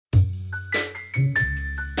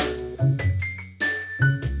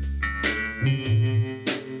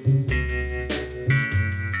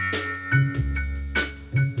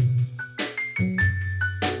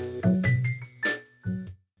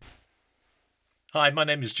Hi, my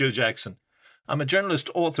name is Joe Jackson. I'm a journalist,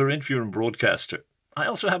 author, interviewer, and broadcaster. I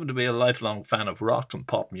also happen to be a lifelong fan of rock and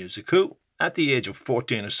pop music who, at the age of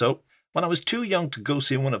 14 or so, when I was too young to go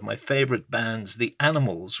see one of my favourite bands, the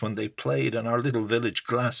Animals, when they played in our little village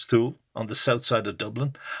Glasstool on the south side of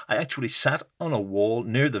Dublin, I actually sat on a wall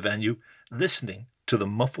near the venue listening to the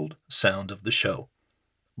muffled sound of the show.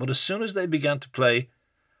 But as soon as they began to play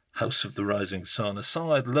House of the Rising Sun, a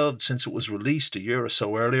song I'd loved since it was released a year or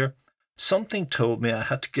so earlier, something told me I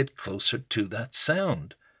had to get closer to that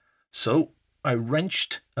sound. So I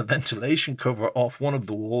wrenched a ventilation cover off one of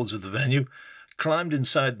the walls of the venue, climbed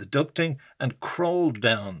inside the ducting, and crawled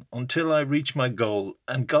down until I reached my goal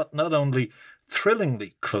and got not only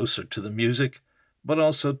thrillingly closer to the music, but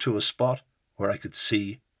also to a spot where I could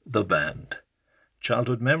see the band.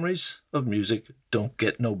 Childhood memories of music don't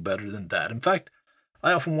get no better than that. In fact,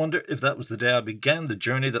 I often wonder if that was the day I began the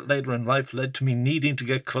journey that later in life led to me needing to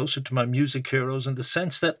get closer to my music heroes, in the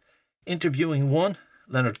sense that interviewing one,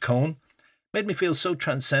 Leonard Cohen, made me feel so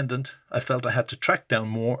transcendent I felt I had to track down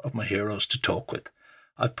more of my heroes to talk with.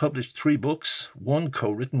 I've published 3 books, one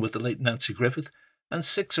co-written with the late Nancy Griffith, and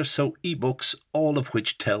 6 or so ebooks, all of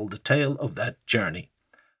which tell the tale of that journey.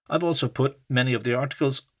 I've also put many of the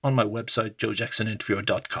articles on my website,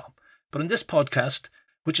 joejacksoninterviewer.com. But in this podcast,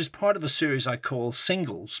 which is part of a series I call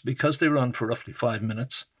Singles because they run for roughly 5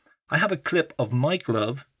 minutes, I have a clip of Mike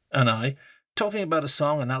Love and I talking about a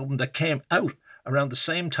song and album that came out around the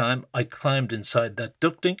same time I climbed inside that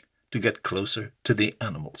ducting to get closer to the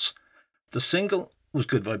Animals. The single was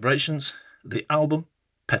Good Vibrations, the album,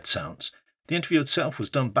 Pet Sounds. The interview itself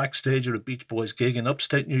was done backstage at a Beach Boys gig in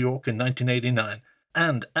upstate New York in 1989,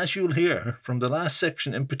 and as you'll hear from the last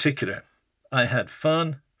section in particular, I had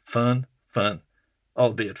fun,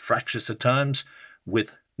 albeit fractious at times,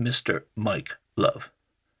 with Mr. Mike Love.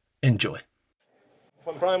 Enjoy.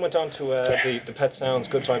 When Brian went on to the Pet Sounds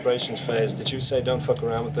Good Vibrations phase, did you say don't fuck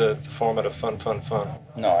around with the format of fun?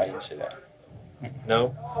 No, I didn't say that.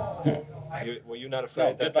 No? Were you not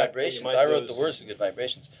afraid No, Good Vibrations. I wrote the words of Good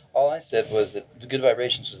Vibrations. All I said was that Good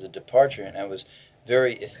Vibrations was a departure, and it was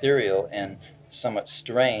very ethereal and somewhat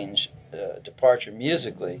strange departure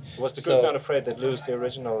musically. Was the group not afraid they'd lose the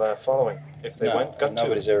original following if they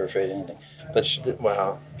nobody's ever afraid of anything. But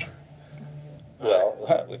wow.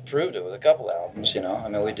 Well, we proved it with a couple albums, you know. I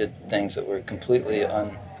mean, we did things that were completely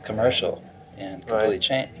uncommercial and completely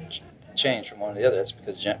changed from one to the other. That's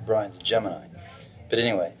because Brian's a Gemini. But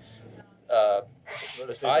anyway,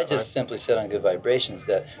 I just simply said on Good Vibrations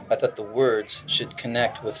that I thought the words should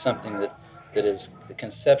connect with something that is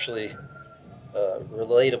conceptually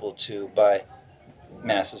relatable to by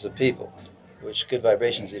masses of people, which Good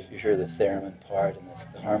Vibrations, if you hear the theremin part and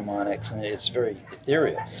the harmonics, and it's very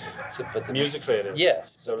ethereal. So, but musically it is.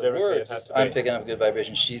 Yes. So the words, I'm picking up Good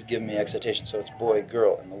Vibrations, she's giving me excitation, so it's boy,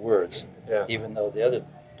 girl in the words. Yeah. Even though the other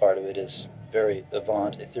part of it is very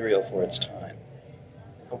avant, ethereal for its time.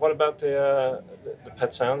 And what about the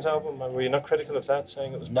Pet Sounds album? Were you not critical of that,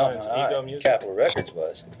 saying it was Brian's ego music? Capitol Records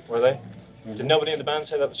was. Were they? Mm-hmm. Did nobody in the band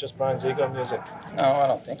say that was just Brian's ego music? No, I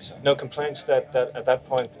don't think so. No complaints that at that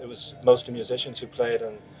point it was mostly musicians who played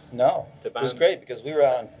and... No, it was great because we were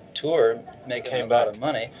out on tour making a lot of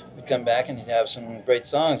money. We'd come back and you'd have some great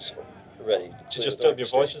songs ready. To just dub your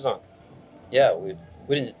voices on? Yeah, we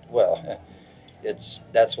didn't, well,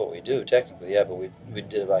 that's what we do technically, yeah, but we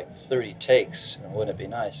did like 30 takes, and wouldn't it be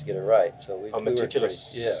nice to get it right? So we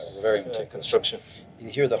meticulous, we're very meticulous. Construction. You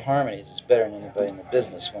hear the harmonies, it's better than anybody in the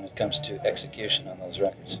business when it comes to execution on those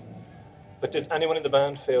records. But did anyone in the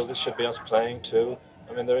band feel this should be us playing too?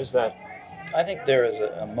 I mean, there is that. I think there is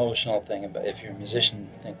an emotional thing about if you're a musician,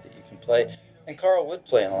 think that you can play. And Carl would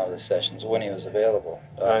play in a lot of the sessions when he was available.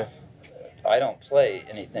 Right. I don't play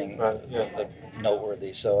anything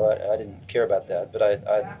noteworthy, so I didn't care about that. But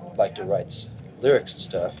I like to write lyrics and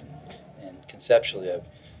stuff, and conceptually I've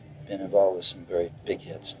been involved with some very big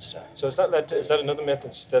hits and stuff. So is that another myth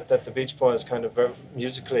that the Beach Boys kind of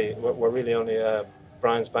musically were really only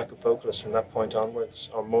Brian's backup vocalist from that point onwards,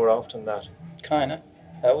 or more often that? Kinda.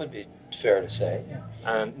 That would be fair to say.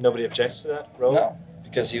 And nobody objects to that role? No,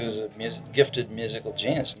 because he was a gifted musical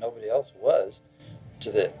genius. Nobody else was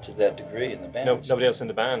to that degree in the band. Nobody else in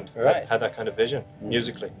the band had that kind of vision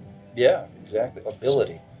musically. Yeah, exactly.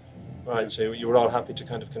 Ability. Right, so you were all happy to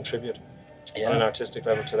kind of contribute on an artistic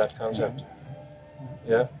level to that concept.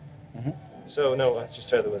 Mm-hmm. Yeah? Mm-hmm. So, no, I just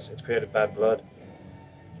heard it created bad blood.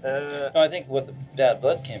 No, I think what the bad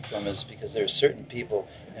blood came from is because there are certain people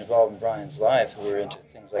involved in Brian's life who were into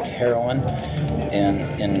things like heroin and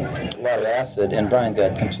a lot of acid, and Brian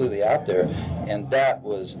got completely out there, And that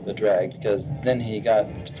was a drag, because then he got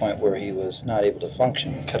to the point where he was not able to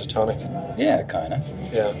function. Catatonic. Yeah, kind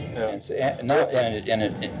of. Yeah. And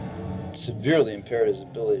it severely impaired his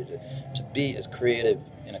ability to be as creative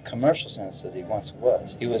in a commercial sense that he once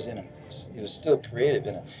was. He was still creative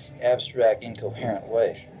in an abstract, incoherent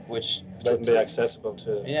way, which wouldn't be accessible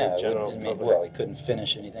to the general public. Well, he couldn't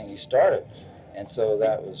finish anything he started, and so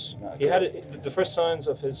that was not He good. had the first signs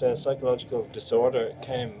of his psychological disorder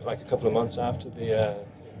came like a couple of months after the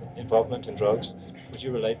involvement in drugs. Would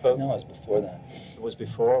you relate both? No, it was before that. It was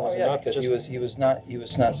before. Was it not? Because he was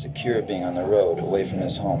not secure being on the road, away from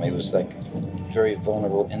his home. He was like very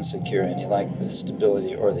vulnerable, insecure, and he liked the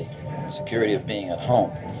stability or the security of being at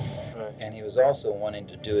home. Right. And he was also wanting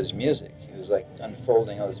to do his music. He was like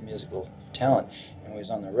unfolding all this musical talent. And when he was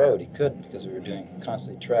on the road, he couldn't, because we were doing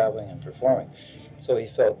constantly traveling and performing. So he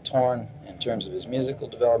felt torn in terms of his musical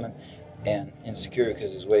development, and insecure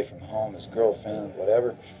because he's away from home, his girlfriend,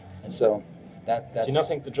 whatever. And so that's... Do you not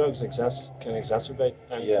think the drugs can exacerbate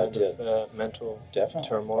any kind of mental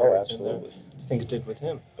turmoil that's in there? Do you think it did with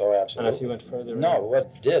him? Oh, absolutely. And as he went further... No, what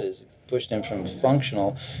it did is it pushed him from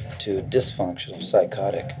functional to dysfunctional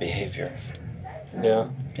psychotic behavior. Yeah.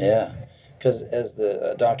 Yeah. Because as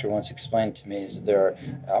the doctor once explained to me, is that there are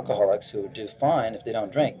alcoholics who do fine if they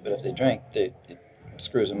don't drink, but if they drink, it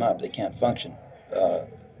screws them up. They can't function. A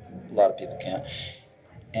lot of people can't.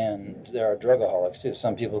 And there are drugaholics too.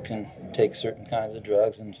 Some people can take certain kinds of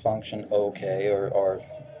drugs and function okay, or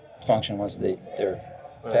function once they're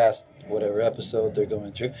past whatever episode they're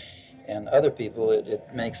going through. And other people,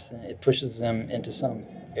 it pushes them into some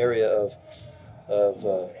area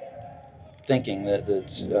of thinking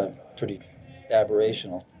that's pretty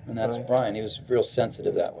aberrational. And that's Brian. He was real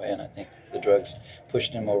sensitive that way, and I think the drugs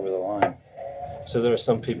pushed him over the line. So there are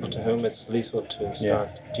some people to whom it's lethal to start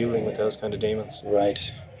dealing with those kind of demons. Right.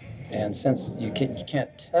 And since you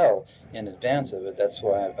can't tell in advance of it, that's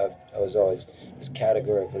why I was always just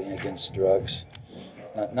categorically against drugs.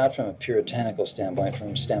 Not from a puritanical standpoint,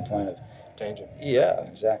 from a standpoint of... danger. Yeah,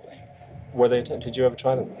 exactly. Were they? Did you ever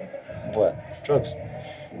try them? What? Drugs?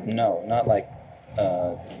 No, not like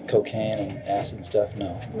cocaine and acid and stuff,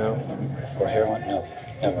 no. No? Or heroin, no,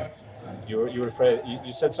 never. You were afraid.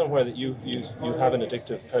 You said somewhere that you have an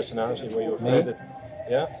addictive personality. Were you afraid that?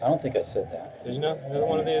 Yeah. I don't think I said that. Did you not? Another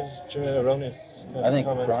one of these erroneous I think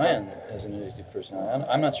comments. Brian has an addictive personality.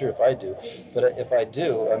 I'm not sure if I do, but if I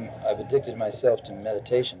do, I've addicted myself to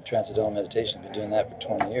meditation, transcendental meditation. I've been doing that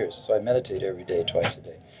for 20 years. So I meditate every day, twice a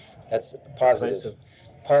day. That's positive,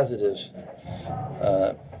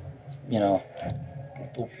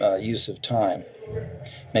 use of time.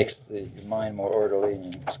 Makes the mind more orderly,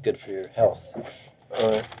 and it's good for your health.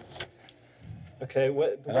 All right. Okay. I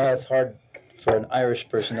know that's hard for an Irish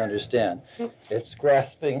person to understand. It's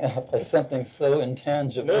grasping something so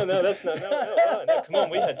intangible. No, that's not. No, come on,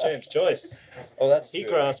 we had James Joyce. Oh, that's He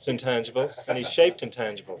true. grasped intangibles, and he shaped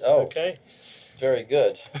intangibles. Oh. Okay. Very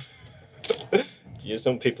good.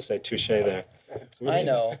 Some people say touche there. I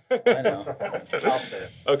know. I'll say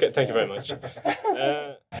it. Okay, thank you very much.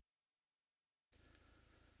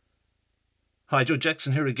 Hi, Joe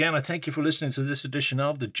Jackson here again. I thank you for listening to this edition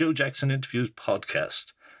of the Joe Jackson Interviews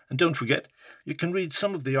podcast. And don't forget, you can read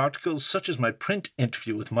some of the articles, such as my print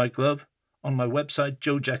interview with Mike Love, on my website,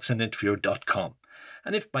 joejacksoninterviewer.com.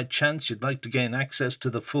 And if by chance you'd like to gain access to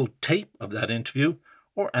the full tape of that interview,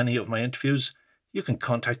 or any of my interviews, you can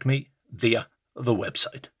contact me via the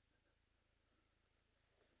website.